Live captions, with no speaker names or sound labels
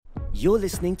You're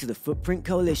listening to the Footprint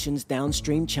Coalition's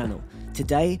Downstream channel.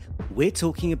 Today, we're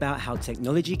talking about how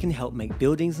technology can help make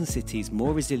buildings and cities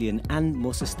more resilient and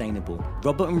more sustainable.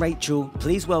 Robert and Rachel,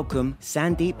 please welcome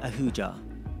Sandeep Ahuja.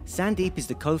 Sandeep is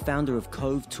the co-founder of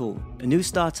Cove Tool, a new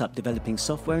startup developing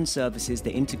software and services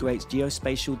that integrates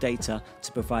geospatial data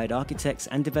to provide architects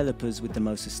and developers with the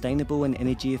most sustainable and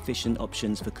energy-efficient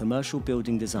options for commercial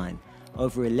building design.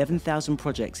 Over 11,000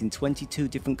 projects in 22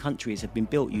 different countries have been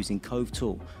built using Cove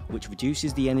Tool, which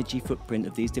reduces the energy footprint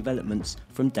of these developments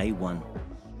from day one.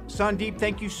 Sandeep,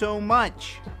 thank you so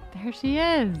much. There she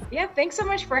is. Yeah, thanks so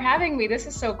much for having me. This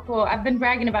is so cool. I've been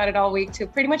bragging about it all week to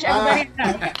pretty much everybody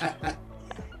I know.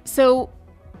 So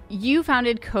you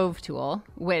founded Cove Tool,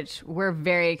 which we're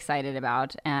very excited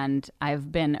about. And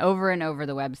I've been over and over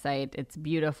the website. It's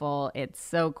beautiful. It's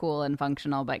so cool and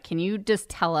functional. But can you just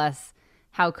tell us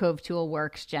how Cove Tool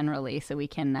works generally so we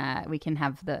can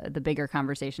have the bigger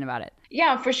conversation about it?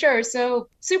 Yeah, for sure. So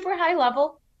super high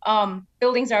level.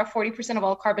 Buildings are 40% of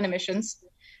all carbon emissions.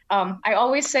 I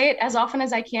always say it as often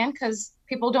as I can because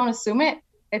people don't assume it.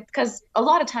 Because a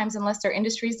lot of times, unless they're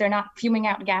industries, they're not fuming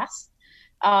out gas.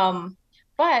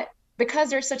 But because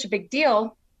there's such a big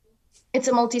deal, it's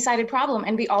a multi-sided problem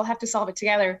and we all have to solve it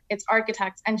together. It's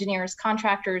architects, engineers,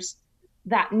 contractors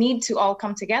that need to all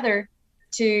come together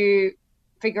to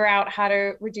figure out how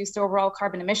to reduce the overall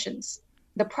carbon emissions.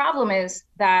 The problem is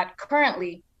that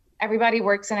currently everybody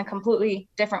works in a completely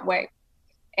different way.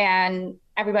 And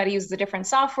everybody uses a different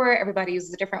software, everybody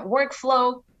uses a different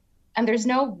workflow, and there's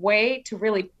no way to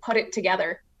really put it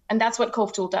together. And that's what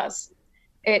Cove Tool does.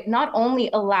 It not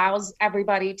only allows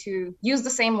everybody to use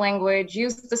the same language,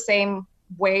 use the same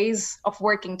ways of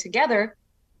working together,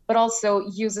 but also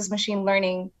uses machine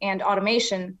learning and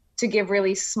automation to give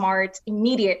really smart,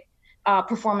 immediate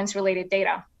performance-related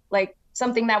data. Like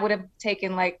something that would have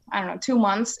taken 2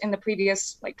 months in the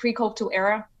previous pre-Cove Tool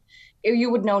era, you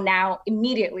would know now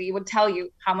immediately. It would tell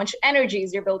you how much energy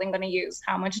is your building going to use,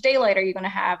 how much daylight are you going to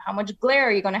have, how much glare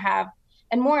are you going to have,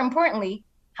 and more importantly,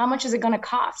 how much is it going to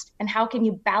cost and how can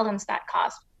you balance that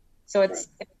cost? So it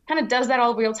kind of does that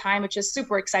all real time, which is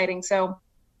super exciting. So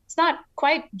it's not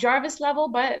quite Jarvis level,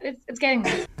 but it's getting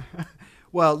there.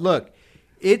 Well, look,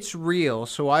 it's real.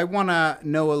 So I want to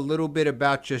know a little bit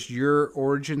about just your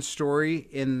origin story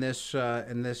in this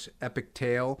epic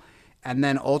tale, and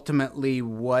then ultimately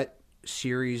what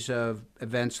series of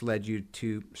events led you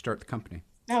to start the company.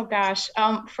 Oh gosh,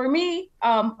 for me,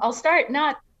 I'll start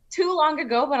not too long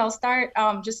ago, but I'll start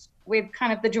just with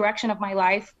kind of the direction of my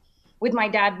life. With my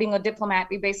dad being a diplomat,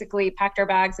 we basically packed our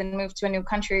bags and moved to a new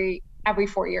country every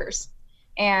 4 years.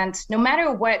 And no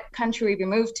matter what country we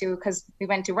moved to, because we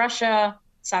went to Russia,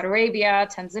 Saudi Arabia,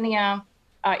 Tanzania,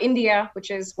 India, which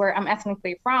is where I'm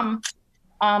ethnically from,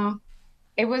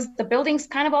 the buildings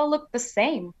kind of all looked the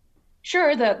same.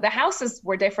 Sure, the houses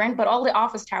were different, but all the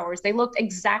office towers, they looked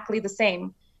exactly the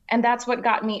same. And that's what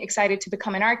got me excited to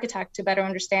become an architect, to better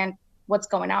understand what's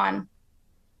going on.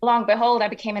 Lo and behold, I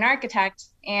became an architect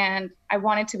and I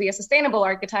wanted to be a sustainable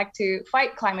architect to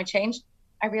fight climate change.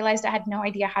 I realized I had no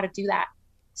idea how to do that.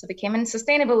 So I became a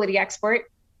sustainability expert,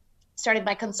 started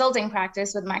my consulting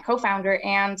practice with my co-founder,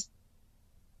 and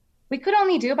we could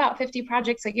only do about 50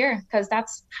 projects a year because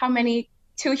that's how many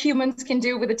two humans can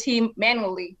do with a team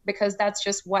manually, because that's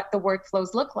just what the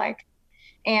workflows look like.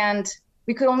 And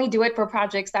we could only do it for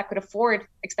projects that could afford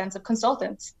expensive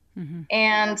consultants. Mm-hmm.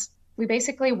 And we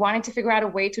basically wanted to figure out a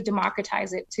way to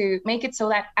democratize it, to make it so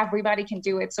that everybody can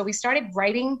do it. So we started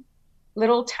writing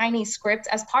little tiny scripts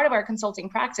as part of our consulting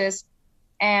practice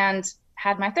and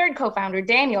had my third co-founder,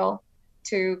 Daniel,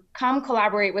 to come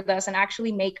collaborate with us and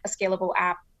actually make a scalable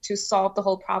app to solve the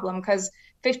whole problem, because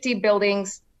 50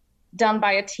 buildings done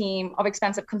by a team of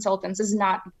expensive consultants is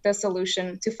not the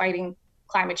solution to fighting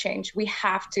climate change. We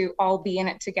have to all be in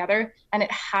it together, and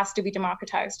it has to be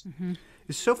democratized. Mm-hmm.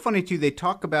 It's so funny too. They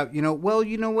talk about,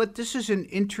 what, this is an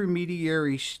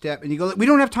intermediary step. And you go, we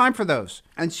don't have time for those.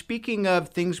 And speaking of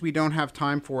things we don't have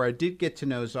time for, I did get to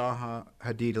know Zaha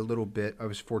Hadid a little bit. I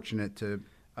was fortunate to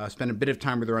spend a bit of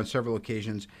time with her on several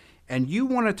occasions. And you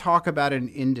want to talk about an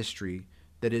industry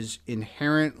that is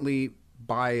inherently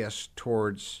biased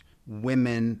towards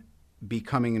women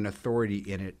becoming an authority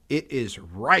in it. It is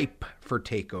ripe for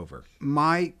takeover.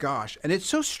 My gosh. And it's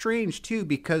so strange too,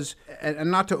 because, and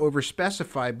not to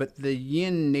overspecify, but the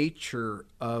yin nature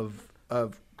of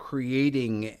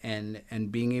creating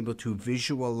and being able to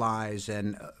visualize,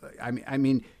 and I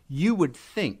mean, you would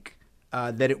think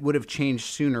that it would have changed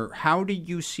sooner. How do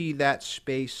you see that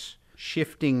space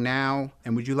shifting now?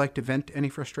 And would you like to vent any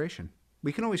frustration?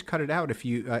 We can always cut it out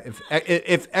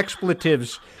if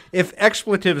expletives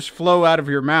flow out of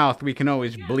your mouth. We can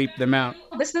always bleep them out.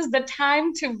 This is the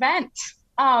time to vent.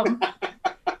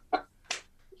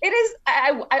 It is.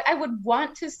 I would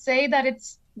want to say that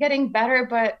it's getting better,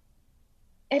 but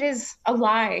it is a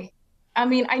lie. I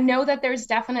mean, I know that there's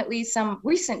definitely some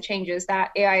recent changes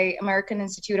that AI, American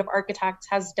Institute of Architects,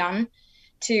 has done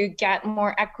to get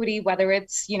more equity, whether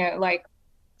it's, like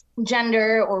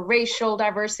gender or racial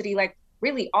diversity, like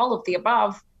really all of the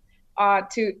above,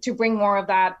 to bring more of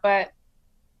that. But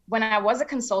when I was a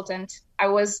consultant, I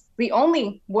was the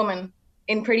only woman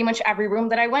in pretty much every room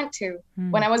that I went to.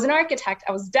 When I was an architect,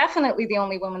 I was definitely the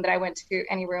only woman that I went to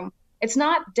any room. It's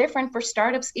not different for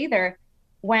startups either.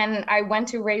 When I went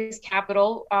to raise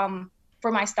capital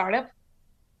for my startup,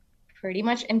 pretty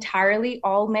much entirely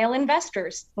all male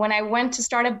investors. When I went to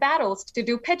startup battles to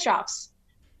do pitch offs,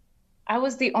 I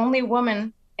was the only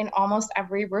woman in almost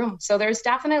every room. So there's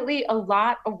definitely a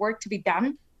lot of work to be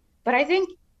done, but I think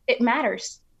it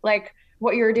matters. Like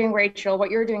what you're doing, Rachel,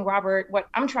 what you're doing, Robert, what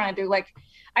I'm trying to do. Like,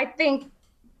 I think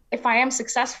if I am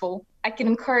successful, I can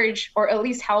encourage or at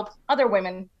least help other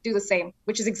women do the same,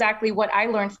 which is exactly what I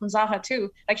learned from Zaha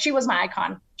too. Like, she was my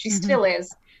icon. She still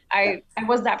is. I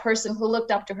was that person who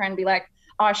looked up to her and be like,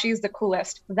 oh, she's the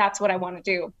coolest. That's what I want to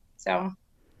do. So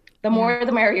the more,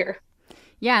 the merrier.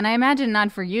 Yeah. And I imagine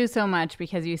not for you so much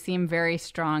because you seem very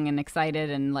strong and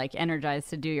excited and like energized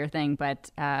to do your thing.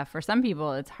 But for some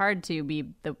people, it's hard to be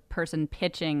the person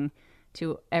pitching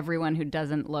to everyone who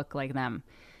doesn't look like them.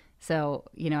 So,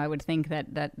 I would think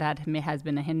that has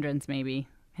been a hindrance maybe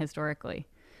historically.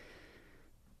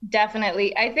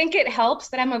 Definitely. I think it helps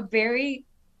that I'm a very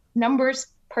numbers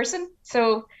person.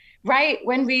 So right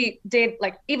when we did,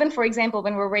 like, even for example,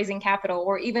 when we're raising capital,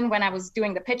 or even when I was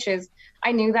doing the pitches,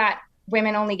 I knew that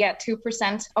women only get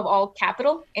 2% of all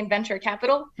capital in venture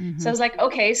capital. So I was like,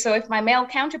 okay, so if my male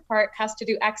counterpart has to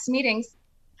do X meetings,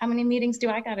 how many meetings do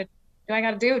I gotta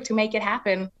do to make it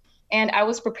happen? And I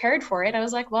was prepared for it. I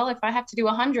was like, well, if I have to do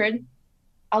 100,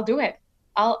 I'll do it.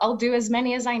 I'll do as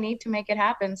many as I need to make it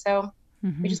happen. So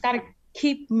we just got to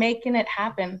keep making it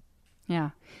happen. Yeah.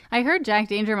 I heard Jack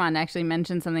Dangermond actually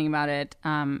mention something about it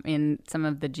in some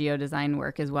of the geodesign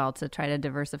work as well to try to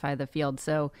diversify the field.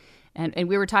 So, and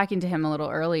we were talking to him a little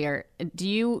earlier. Do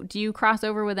you cross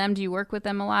over with them? Do you work with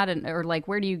them a lot? Or like,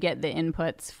 where do you get the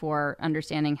inputs for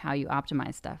understanding how you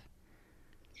optimize stuff?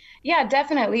 Yeah,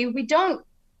 definitely. We don't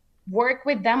work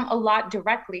with them a lot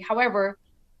directly. However,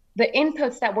 the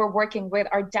inputs that we're working with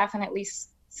are definitely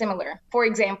similar. For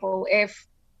example, if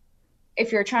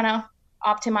you're trying to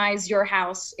optimize your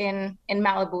house in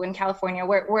Malibu, in California,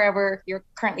 wherever you're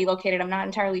currently located, I'm not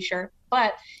entirely sure.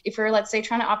 But if you're, let's say,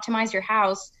 trying to optimize your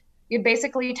house, you'd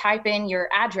basically type in your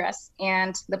address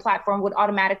and the platform would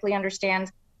automatically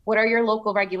understand what are your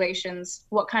local regulations,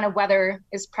 what kind of weather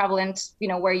is prevalent,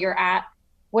 where you're at,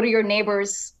 what are your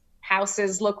neighbors'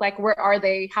 houses look like, where are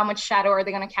they, how much shadow are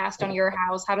they going to cast on your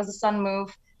house, how does the sun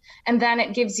move? And then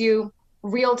it gives you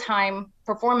real-time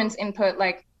performance input,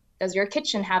 like, does your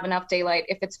kitchen have enough daylight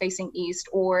if it's facing east?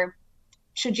 Or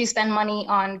should you spend money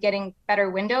on getting better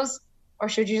windows? Or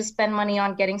should you just spend money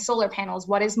on getting solar panels?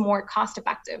 What is more cost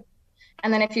effective?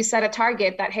 And then if you set a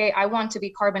target that, hey, I want to be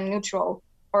carbon neutral,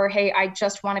 or hey, I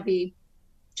just want to be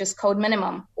just code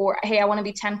minimum, or hey, I want to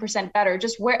be 10% better,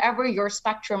 just wherever your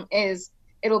spectrum is,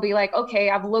 it'll be like, okay,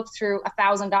 I've looked through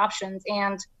 1,000 options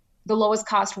and the lowest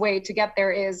cost way to get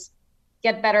there is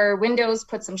get better windows,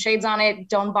 put some shades on it,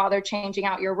 don't bother changing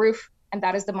out your roof. And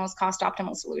that is the most cost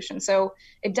optimal solution. So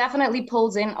it definitely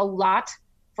pulls in a lot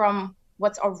from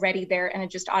what's already there and it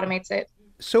just automates it.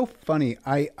 So funny.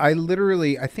 I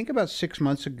literally, I think about 6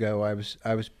 months ago,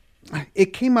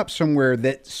 it came up somewhere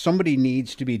that somebody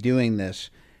needs to be doing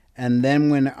this. And then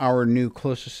when our new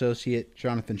close associate,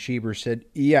 Jonathan Schieber, said,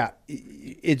 yeah,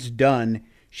 it's done,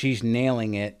 she's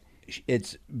nailing it,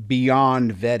 it's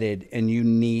beyond vetted, and you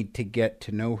need to get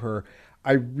to know her,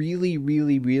 I really,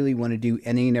 really, really want to do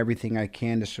any and everything I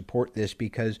can to support this,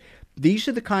 because these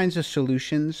are the kinds of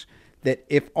solutions that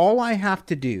if all I have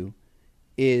to do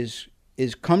is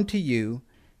come to you,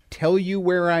 tell you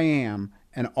where I am,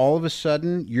 and all of a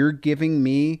sudden you're giving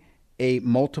me a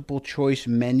multiple choice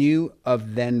menu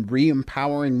of then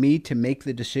re-empowering me to make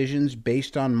the decisions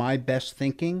based on my best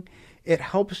thinking, it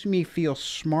helps me feel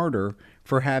smarter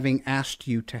for having asked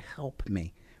you to help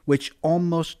me, which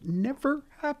almost never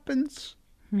happens.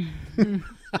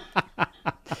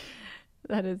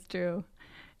 That is true.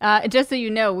 Just so you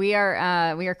know, we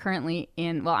are currently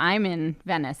I'm in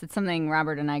Venice. It's something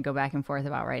Robert and I go back and forth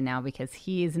about right now because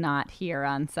he's not here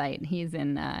on site. He's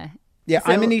in Yeah,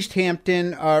 So- I'm in East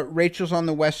Hampton. Rachel's on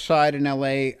the west side in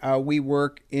LA. We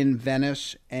work in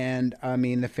Venice, and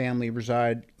the family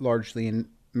reside largely in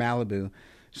Malibu.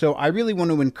 So I really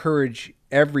want to encourage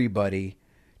everybody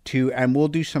to, and we'll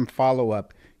do some follow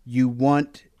up. You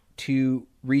want to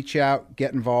reach out,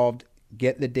 get involved,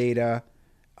 get the data.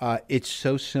 It's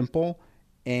so simple,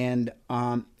 and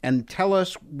tell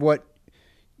us what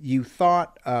you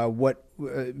thought,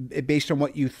 based on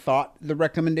what you thought the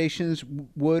recommendations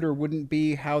would or wouldn't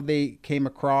be, how they came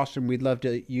across, and we'd love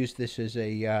to use this as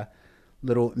a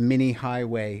little mini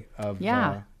highway of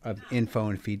info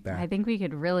and feedback. I think we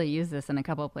could really use this in a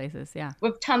couple of places. Yeah.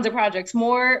 With tons of projects,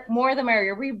 more the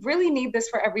merrier. We really need this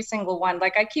for every single one.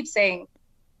 Like I keep saying,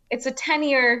 it's a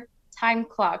 10-year time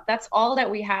clock. That's all that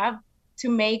we have to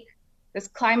make this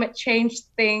climate change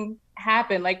thing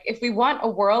happen. Like if we want a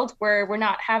world where we're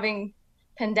not having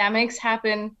pandemics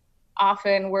happen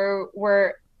often, where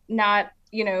we're not,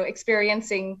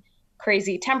 experiencing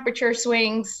crazy temperature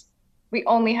swings, we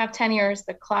only have 10 years.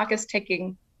 The clock is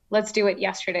ticking. Let's do it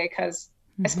yesterday, because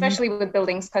especially with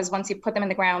buildings, because once you put them in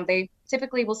the ground, they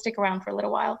typically will stick around for a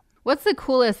little while. What's the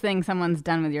coolest thing someone's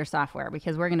done with your software?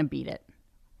 Because we're going to beat it.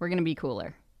 We're going to be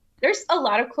cooler. There's a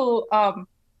lot of cool,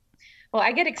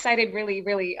 I get excited really,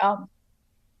 really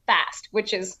fast,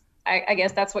 which is, I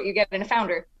guess that's what you get in a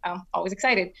founder. I'm always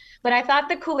excited. But I thought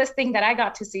the coolest thing that I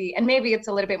got to see, and maybe it's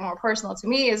a little bit more personal to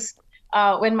me, is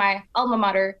when my alma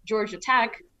mater, Georgia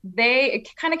Tech, it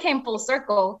kind of came full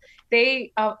circle.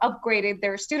 They upgraded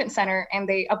their student center, and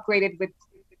they upgraded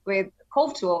with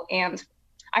Cove Tool. And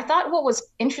I thought what was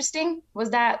interesting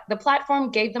was that the platform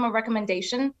gave them a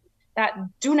recommendation that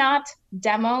do not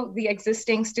demo the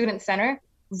existing student center,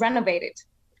 renovate it.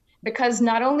 Because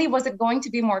not only was it going to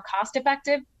be more cost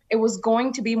effective, it was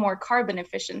going to be more carbon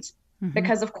efficient.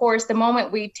 Because of course, the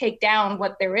moment we take down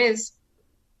what there is,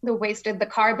 the wasted the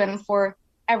carbon for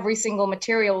every single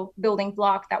material building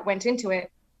block that went into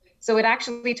it. So it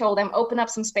actually told them, open up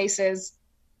some spaces,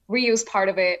 reuse part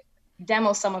of it,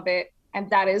 demo some of it. And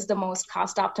that is the most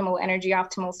cost optimal, energy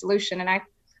optimal solution. And I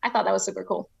thought that was super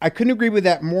cool. I couldn't agree with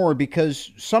that more,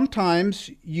 because sometimes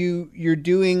you're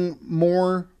doing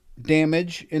more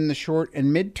damage in the short and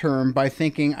midterm by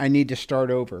thinking I need to start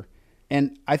over.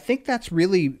 And I think that's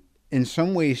really in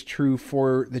some ways true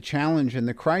for the challenge and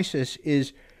the crisis.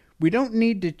 Is we don't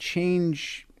need to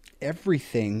change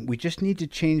everything. We just need to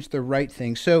change the right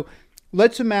thing. So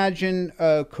let's imagine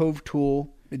Cove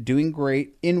Tool doing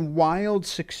great in wild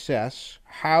success.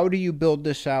 How do you build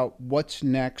this out? What's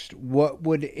next? What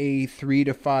would a 3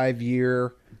 to 5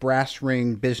 year brass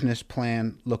ring business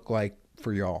plan look like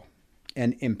for y'all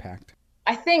and impact?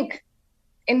 I think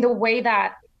in the way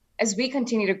that as we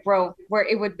continue to grow, where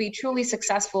it would be truly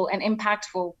successful and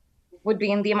impactful would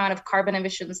be in the amount of carbon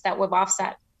emissions that we've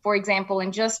offset. For example,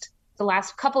 in just the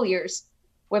last couple years,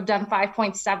 we've done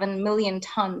 5.7 million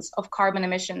tons of carbon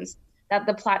emissions that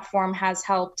the platform has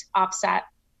helped offset.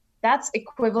 That's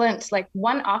equivalent, like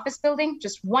one office building,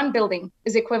 just one building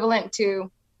is equivalent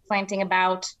to planting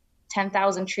about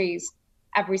 10,000 trees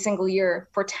every single year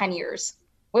for 10 years.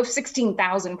 We have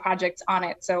 16,000 projects on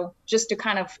it. So just to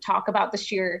kind of talk about the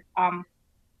sheer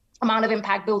amount of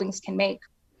impact buildings can make.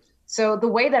 So the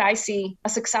way that I see a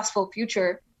successful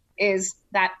future is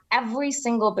that every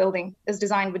single building is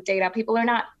designed with data. People are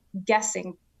not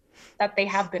guessing that they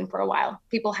have been for a while.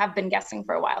 People have been guessing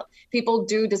for a while. People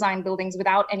do design buildings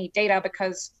without any data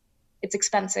because it's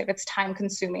expensive, it's time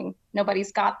consuming.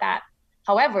 Nobody's got that.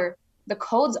 However, the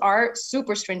codes are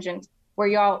super stringent. Where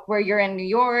you're in New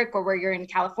York or where you're in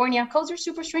California, codes are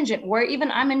super stringent. Where even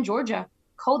I'm in Georgia,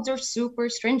 codes are super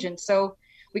stringent. So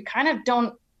we kind of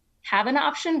don't have an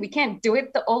option. We can't do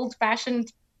it the old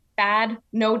fashioned, bad,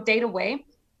 no data way.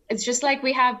 It's just like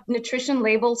we have nutrition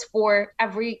labels for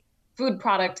every food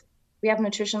product. We have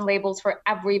nutrition labels for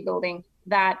every building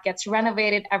that gets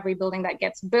renovated, every building that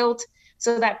gets built,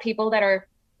 so that people that are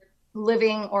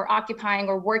living or occupying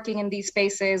or working in these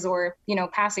spaces or,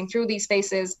 passing through these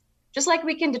spaces, just like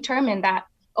we can determine that,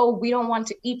 oh, we don't want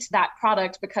to eat that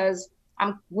product because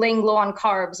I'm laying low on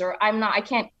carbs, or I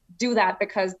can't do that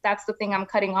because that's the thing I'm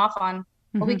cutting off on.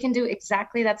 Well, we can do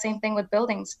exactly that same thing with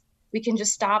buildings. We can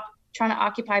just stop trying to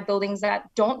occupy buildings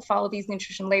that don't follow these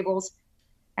nutrition labels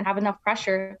and have enough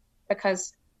pressure,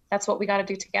 because that's what we got to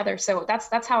do together. So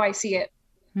that's how I see it.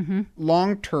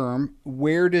 Long term,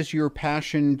 where does your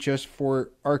passion just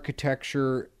for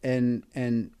architecture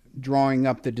and drawing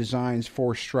up the designs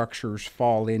for structures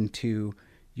fall into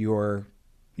your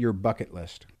bucket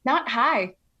list? Not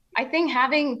high. I think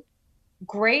having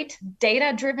great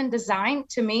data-driven design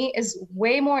to me is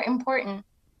way more important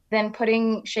then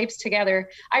putting shapes together.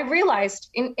 I realized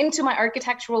into my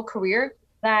architectural career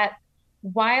that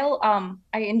while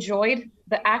I enjoyed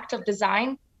the act of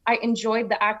design, I enjoyed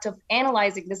the act of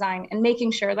analyzing design and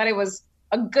making sure that it was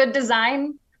a good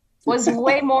design was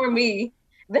way more me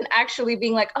than actually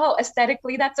being like, oh,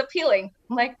 aesthetically, that's appealing.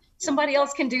 I'm like, somebody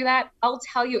else can do that. I'll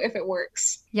tell you if it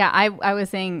works. Yeah, I was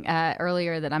saying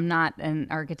earlier that I'm not an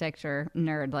architecture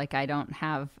nerd. Like, I don't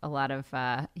have a lot of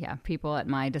people at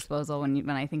my disposal when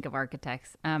I think of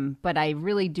architects. But I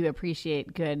really do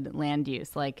appreciate good land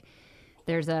use. Like,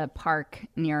 there's a park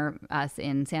near us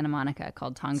in Santa Monica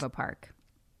called Tongva Park,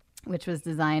 which was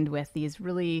designed with these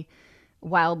really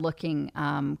wild-looking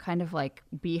kind of like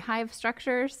beehive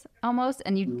structures almost.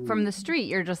 And you, from the street,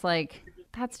 you're just like,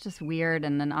 that's just weird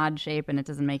and an odd shape and it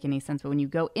doesn't make any sense. But when you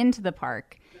go into the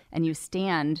park and you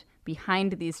stand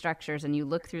behind these structures and you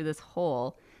look through this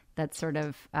hole that's sort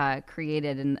of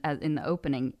created in the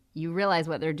opening, you realize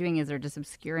what they're doing is they're just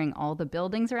obscuring all the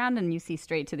buildings around and you see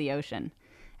straight to the ocean.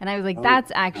 And I was like,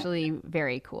 that's actually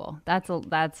very cool. That's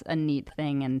a neat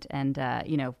thing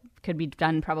and could be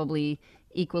done probably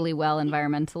equally well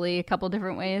environmentally a couple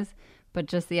different ways. But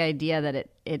just the idea that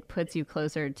it puts you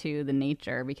closer to the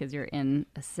nature because you're in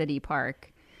a city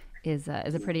park is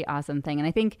a pretty awesome thing. And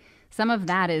I think some of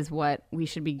that is what we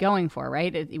should be going for,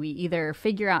 right? We either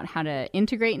figure out how to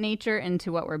integrate nature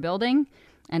into what we're building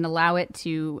and allow it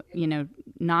to,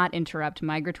 not interrupt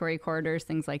migratory corridors,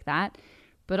 things like that.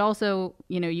 But also,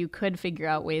 you could figure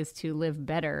out ways to live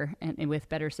better and with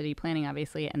better city planning,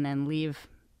 obviously, and then leave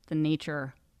the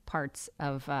nature parts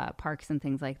of parks and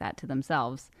things like that to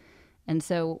themselves. And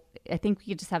so I think we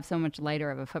could just have so much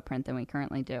lighter of a footprint than we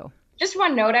currently do. Just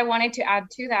one note I wanted to add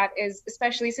to that is,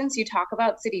 especially since you talk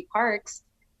about city parks,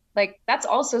 like that's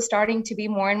also starting to be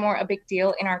more and more a big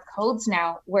deal in our codes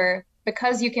now, where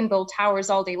because you can build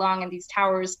towers all day long and these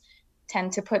towers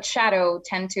tend to put shadow,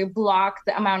 tend to block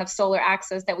the amount of solar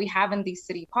access that we have in these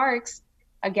city parks.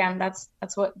 Again, that's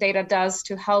what data does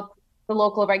to help the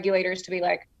local regulators to be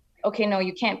like, okay, no,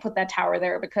 you can't put that tower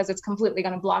there because it's completely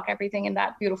going to block everything in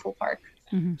that beautiful park.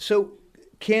 Mm-hmm. So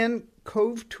can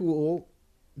Cove Tool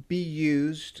be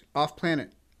used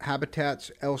off-planet habitats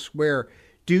elsewhere?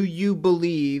 Do you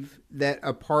believe that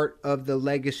a part of the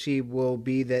legacy will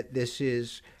be that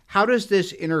how does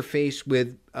this interface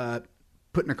with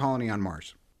putting a colony on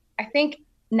Mars? I think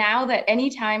now that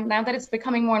it's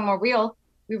becoming more and more real,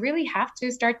 we really have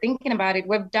to start thinking about it.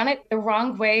 We've done it the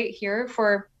wrong way here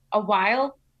for a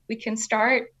while. We can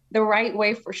start the right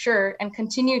way for sure and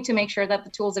continue to make sure that the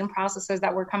tools and processes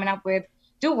that we're coming up with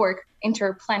do work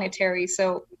interplanetary.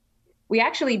 So we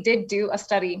actually did do a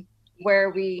study where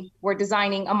we were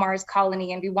designing a Mars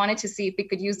colony and we wanted to see if we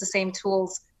could use the same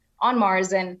tools on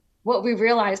Mars. And what we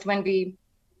realized when we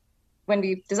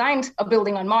designed a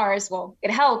building on Mars, well,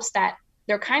 it helps that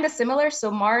they're kind of similar. So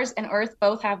Mars and Earth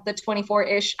both have the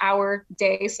 24-ish hour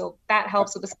day. So that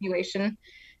helps with the simulation.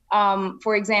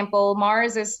 For example,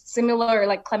 Mars is similar,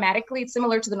 like climatically, it's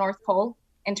similar to the North Pole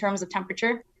in terms of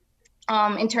temperature.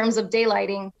 In terms of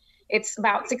daylighting, it's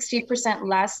about 60%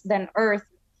 less than Earth.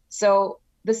 So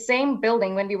the same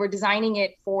building, when we were designing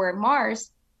it for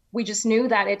Mars, we just knew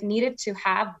that it needed to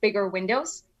have bigger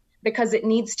windows because it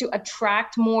needs to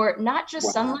attract more, not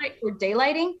just sunlight for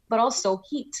daylighting, but also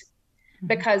heat,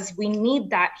 because we need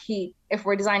that heat if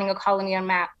we're designing a colony on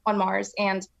Mars.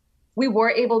 And we were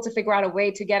able to figure out a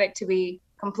way to get it to be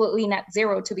completely net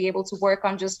zero, to be able to work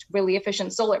on just really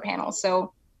efficient solar panels.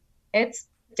 So it's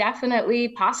definitely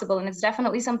possible. And it's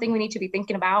definitely something we need to be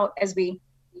thinking about as we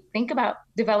think about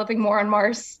developing more on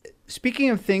Mars. Speaking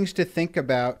of things to think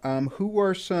about, who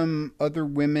are some other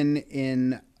women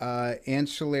in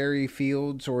ancillary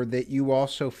fields or that you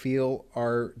also feel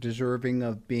are deserving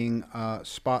of being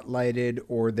spotlighted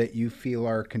or that you feel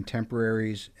are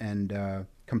contemporaries and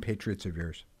compatriots of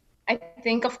yours? I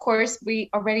think, of course, we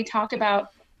already talked about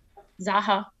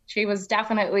Zaha. She was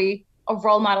definitely a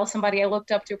role model, somebody I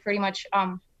looked up to pretty much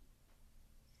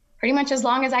as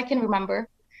long as I can remember.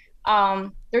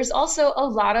 There's also a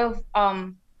lot of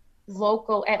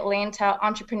local Atlanta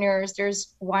entrepreneurs.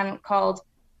 There's one called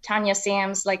Tanya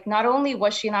Sams. Like, not only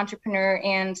was she an entrepreneur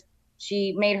and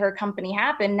she made her company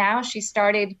happen, now she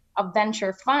started a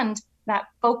venture fund that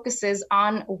focuses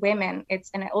on women. It's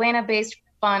an Atlanta-based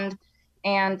fund,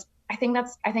 and I think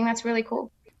that's really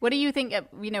cool. What do you think,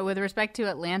 with respect to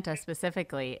Atlanta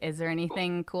specifically? Is there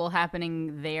anything cool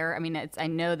happening there? I mean, I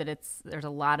know that there's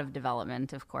a lot of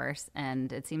development, of course,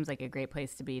 and it seems like a great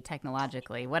place to be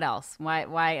technologically. What else?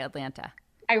 Why Atlanta?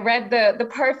 I read the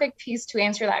perfect piece to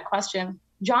answer that question.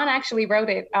 John actually wrote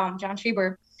it, John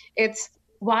Schieber. It's,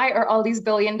 why are all these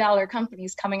billion-dollar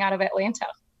companies coming out of Atlanta?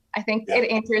 I think it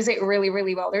answers it really,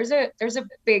 really well. There's a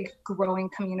big growing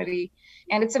community,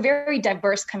 and it's a very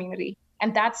diverse community.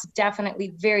 And that's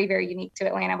definitely very, very unique to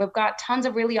Atlanta. We've got tons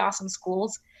of really awesome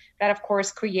schools that, of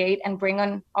course, create and bring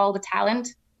on all the talent.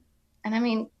 And I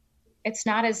mean, it's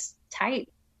not as tight.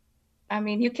 I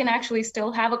mean, you can actually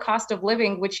still have a cost of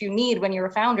living, which you need when you're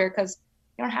a founder, because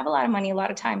you don't have a lot of money a lot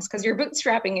of times because you're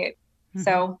bootstrapping it. Mm-hmm.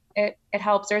 So it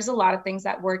helps. There's a lot of things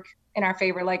that work in our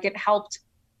favor. Like, it helped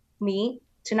me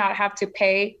to not have to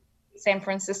pay San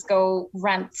Francisco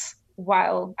rents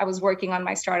while I was working on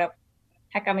my startup.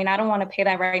 Heck, I mean, I don't want to pay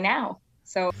that right now.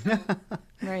 So,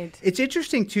 right. It's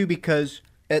interesting too, because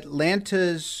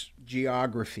Atlanta's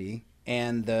geography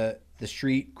and the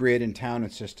street grid and town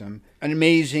and system, an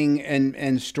amazing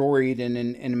and storied and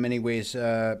in many ways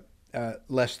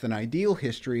less than ideal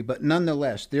history, but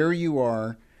nonetheless, there you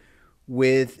are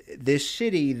with this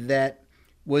city that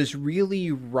was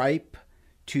really ripe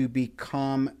to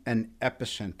become an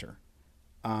epicenter.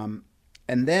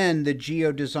 And then the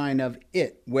geo-design of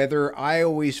it, whether I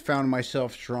always found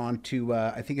myself drawn to,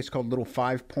 I think it's called Little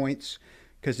 5 Points,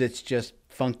 because it's just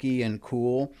funky and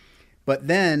cool. But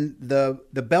then the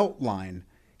belt line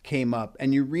came up,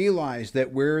 and you realize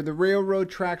that where the railroad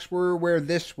tracks were, where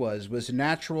this was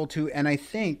natural to, and I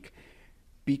think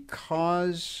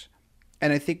because,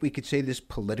 and I think we could say this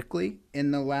politically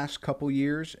in the last couple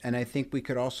years, and I think we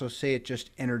could also say it just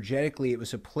energetically, it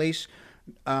was a place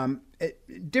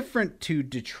different to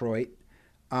Detroit,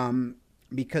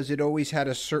 because it always had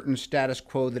a certain status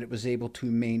quo that it was able to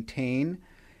maintain,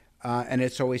 and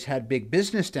it's always had big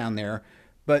business down there.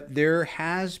 But there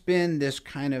has been this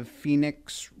kind of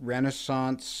Phoenix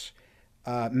Renaissance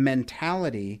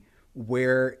mentality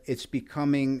where it's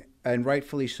becoming, and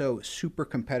rightfully so, super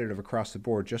competitive across the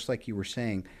board, just like you were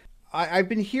saying. I've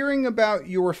been hearing about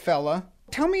your fella.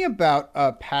 Tell me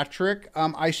about Patrick.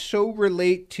 I so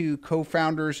relate to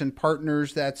co-founders and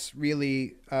partners. That's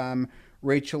really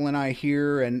Rachel and I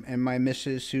here, and my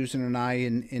Mrs. Susan and I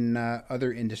in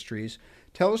other industries.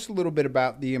 Tell us a little bit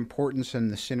about the importance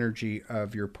and the synergy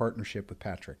of your partnership with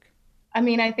Patrick. I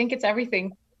mean, I think it's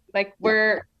everything. Like,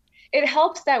 it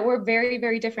helps that we're very,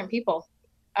 very different people.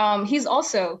 He's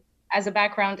also has a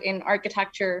background in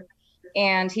architecture,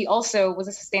 and he also was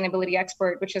a sustainability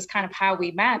expert, which is kind of how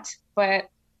we met. But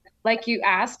like you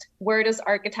asked, where does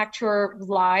architecture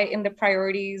lie in the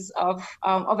priorities of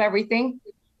everything?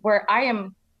 Where I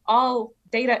am all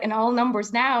data and all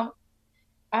numbers now,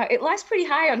 it lies pretty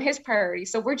high on his priority.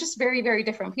 So we're just very, very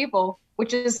different people,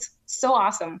 which is so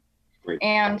awesome. Great.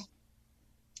 And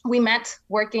we met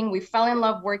working, we fell in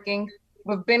love working,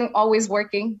 we've been always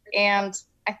working. And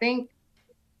I think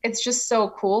it's just so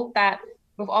cool that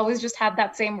we've always just had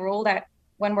that same rule that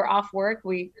when we're off work,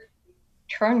 we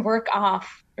turn work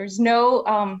off. There's no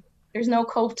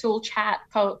Cove Tool chat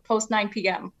post 9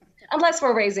 p.m. Unless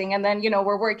we're raising, and then,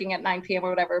 we're working at 9 p.m. or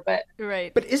whatever. But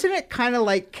right. But isn't it kind of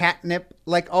like catnip?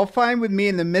 Like, I'll find with me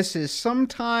and the missus,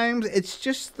 sometimes it's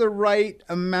just the right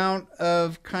amount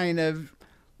of kind of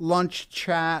lunch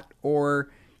chat,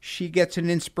 or she gets an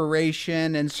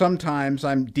inspiration, and sometimes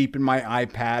I'm deep in my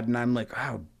iPad and I'm like,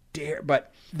 oh, dear.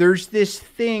 But there's this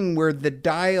thing where the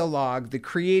dialogue, the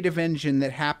creative engine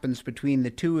that happens between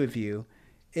the two of you,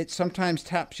 it sometimes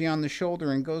taps you on the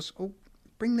shoulder and goes, oh,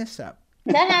 bring this up.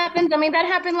 That happened. I mean, that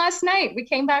happened last night. We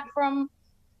came back from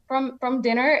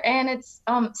dinner, and it's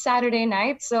Saturday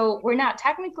night, so we're not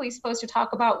technically supposed to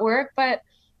talk about work, but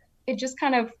it just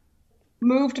kind of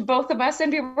moved both of us,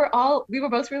 and we were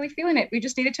both really feeling it. We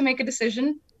just needed to make a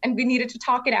decision, and we needed to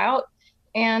talk it out,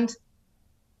 and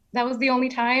that was the only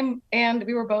time, and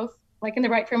we were both like in the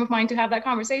right frame of mind to have that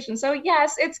conversation. So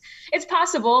yes, it's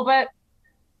possible, but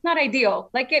not ideal.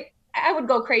 Like, I would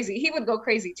go crazy. He would go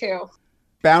crazy too.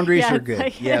 Boundaries are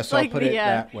good. Yes, I'll put it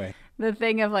that way. The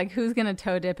thing of like, who's going to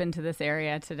toe dip into this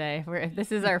area today? If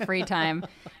this is our free time,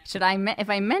 if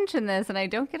I mention this and I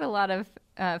don't get a lot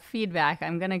of feedback,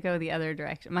 I'm going to go the other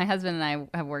direction. My husband and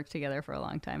I have worked together for a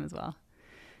long time as well.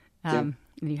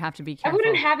 You have to be careful. I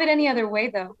wouldn't have it any other way,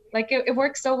 though. Like, it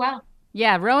works so well.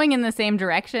 Yeah, rowing in the same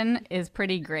direction is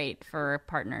pretty great for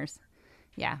partners.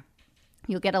 Yeah.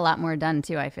 You'll get a lot more done,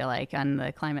 too, I feel like, on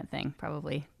the climate thing,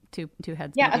 probably. Two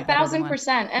heads. Yeah,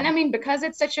 1,000%. And I mean, because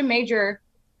it's such a major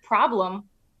problem,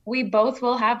 we both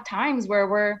will have times where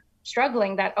we're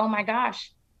struggling that, oh my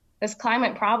gosh, this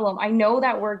climate problem. I know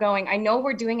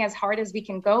we're doing as hard as we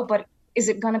can go, but is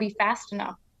it going to be fast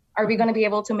enough? Are we going to be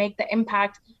able to make the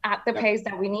impact at the pace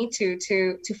that we need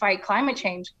to fight climate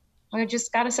change? We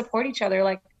just got to support each other.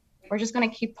 Like, we're just going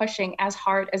to keep pushing as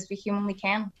hard as we humanly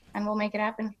can, and we'll make it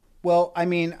happen. Well, I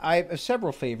mean, I have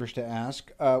several favors to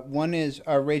ask. One is,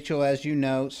 Rachel, as you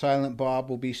know, Silent Bob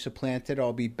will be supplanted.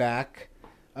 I'll be back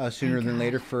sooner than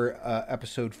later for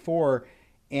episode 4.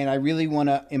 And I really want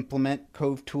to implement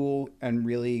Cove Tool and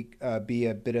really be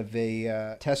a bit of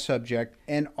a test subject.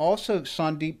 And also,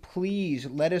 Sandeep, please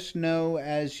let us know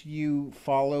as you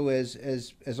follow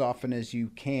as often as you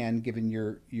can, given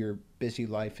your busy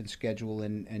life and schedule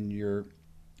and your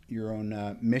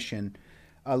own mission.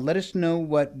 Let us know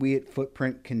what we at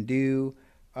Footprint can do,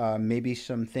 maybe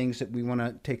some things that we want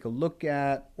to take a look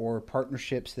at or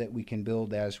partnerships that we can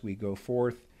build as we go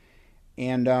forth.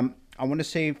 And I want to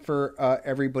say for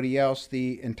everybody else,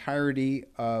 the entirety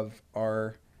of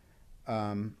our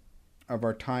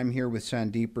time here with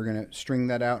Sandeep, we're going to string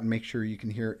that out and make sure you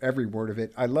can hear every word of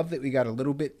it. I love that we got a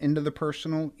little bit into the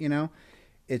personal,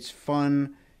 It's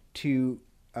fun to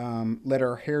let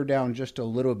our hair down just a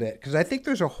little bit, because I think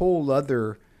there's a whole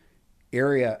other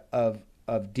area of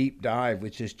deep dive,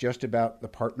 which is just about the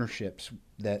partnerships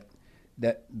that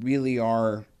really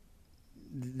are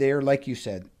there, like you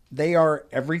said. They are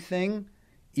everything,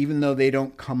 even though they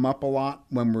don't come up a lot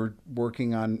when we're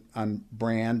working on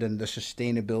brand and the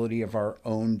sustainability of our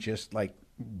own just like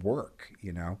work,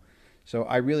 So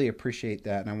I really appreciate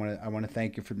that, and I want to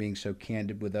thank you for being so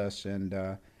candid with us,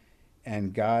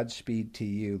 and Godspeed to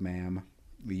you, ma'am.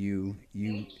 You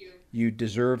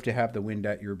deserve to have the wind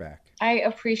at your back. I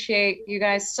appreciate you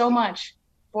guys so much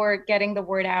for getting the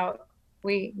word out.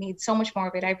 We need so much more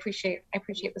of it. I appreciate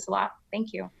this a lot.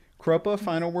 Thank you. Kropa,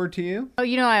 final word to you. Oh,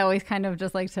 I always kind of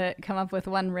just like to come up with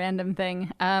one random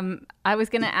thing. I was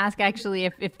going to ask actually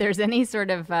if there's any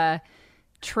sort of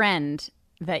trend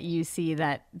that you see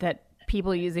that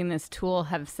people using this tool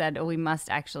have said, oh, we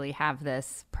must actually have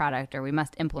this product, or we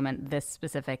must implement this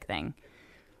specific thing.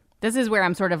 This is where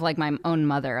I'm sort of like my own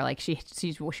mother. Like she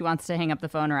wants to hang up the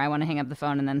phone, or I want to hang up the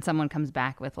phone, and then someone comes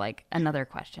back with like another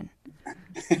question.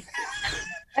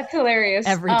 That's hilarious.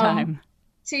 Every time.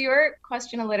 To your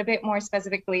question a little bit more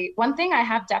specifically, one thing I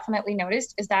have definitely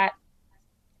noticed is that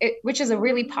which is a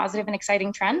really positive and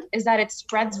exciting trend, is that it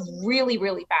spreads really,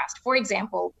 really fast. For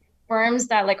example, firms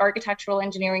that like architectural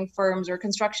engineering firms or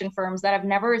construction firms that have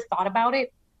never thought about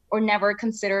it or never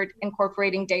considered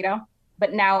incorporating data,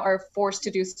 but now are forced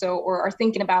to do so or are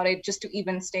thinking about it just to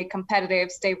even stay competitive,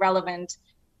 stay relevant,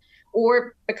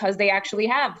 or because they actually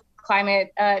have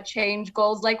climate change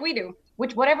goals like we do,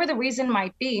 which whatever the reason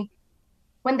might be,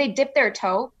 when they dip their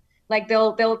toe, like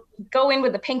they'll go in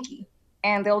with the pinky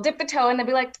and they'll dip the toe and they'll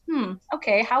be like,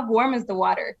 okay, how warm is the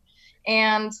water?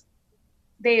 And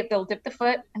they'll dip the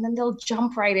foot and then they'll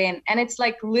jump right in. And it's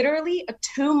like literally a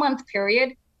 2-month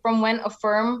period from when a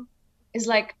firm is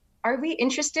like, are we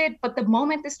interested? But the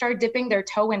moment they start dipping their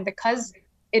toe in, because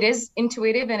it is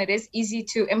intuitive and it is easy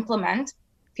to implement,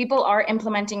 people are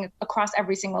implementing across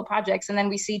every single project. And then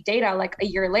we see data like a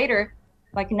year later,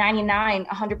 like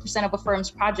 100% of a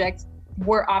firm's projects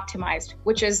were optimized,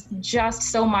 which is just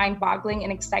so mind-boggling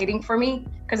and exciting for me,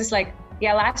 because it's like,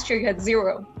 yeah, last year you had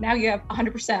 0, now you have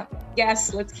 100%.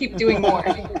 Yes, let's keep doing more.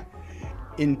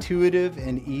 Intuitive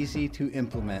and easy to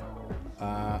implement.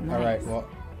 Nice. All right, well,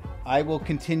 I will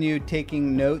continue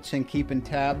taking notes and keeping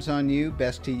tabs on you.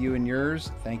 Best to you and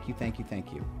yours. Thank you, thank you,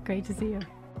 thank you. Great to see you.